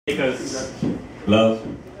Because love,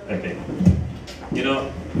 okay. You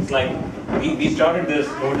know, it's like we started this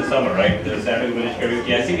over the summer, right? The Saratoga Village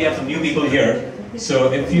Karaoke. I see we have some new people here.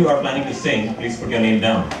 So if you are planning to sing, please put your name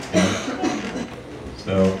down.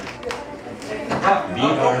 So we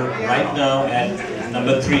are right now at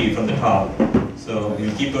number 3 from the top. So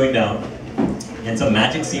we'll keep going down. And some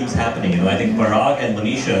magic seems happening. You know, I think Parag and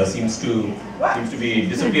Manisha seems to be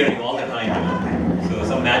disappearing all the time. You know, so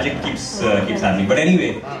some magic keeps happening. But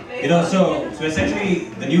anyway, you know, so essentially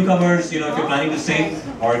the newcomers, you know, if you're planning to sing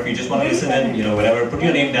or if you just want to listen in, you know, whatever, put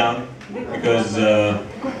your name down because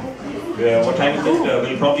what time is it?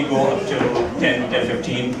 We'll probably go up till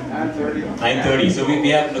 10:15, 9:30. So we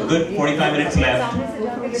have a good 45 minutes left.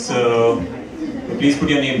 So please put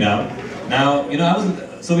your name down. Now, you know,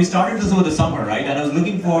 so we started this over the summer, right? And I was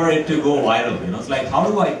looking for it to go viral. You know, it's like, how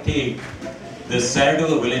do I take this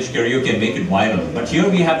Saratoga Village Karaoke and make it viral? But here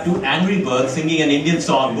we have 2 angry birds singing an Indian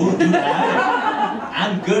song. We'll do that.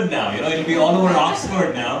 I'm good now. You know, it'll be all over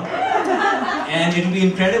Oxford now. And it'll be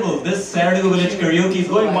incredible. This Saratoga Village Karaoke is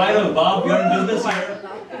going viral. Bob, you're in business here.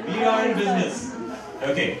 We are in business.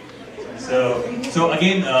 Okay. So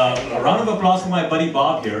again, a round of applause for my buddy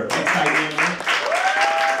Bob here. Ex-IBMer.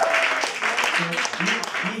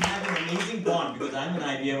 We have an amazing bond because I'm an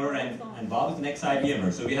IBMer and Bob is an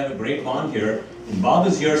ex-IBMer. So we have a great bond here. And Bob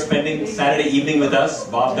is here spending Saturday evening with us.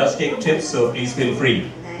 Bob does take tips, so please feel free.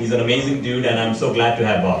 He's an amazing dude and I'm so glad to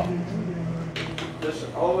have Bob. This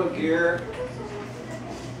all the gear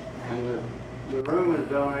and the room is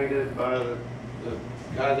donated by the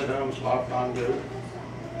guy that owns La Fondue.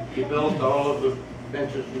 He built all of the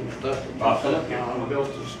benches and stuff that you're sitting on,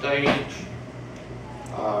 built the stage.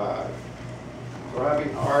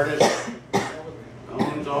 Thriving artist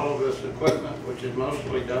owns all of this equipment, which is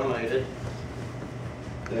mostly donated.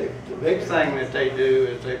 The big thing that they do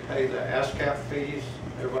is they pay the ASCAP fees.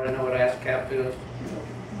 Everybody know what ASCAP is?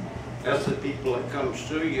 That's the people that come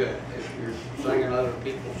sue you if you're singing other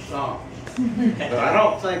people's songs. But I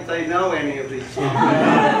don't think they know any of these songs.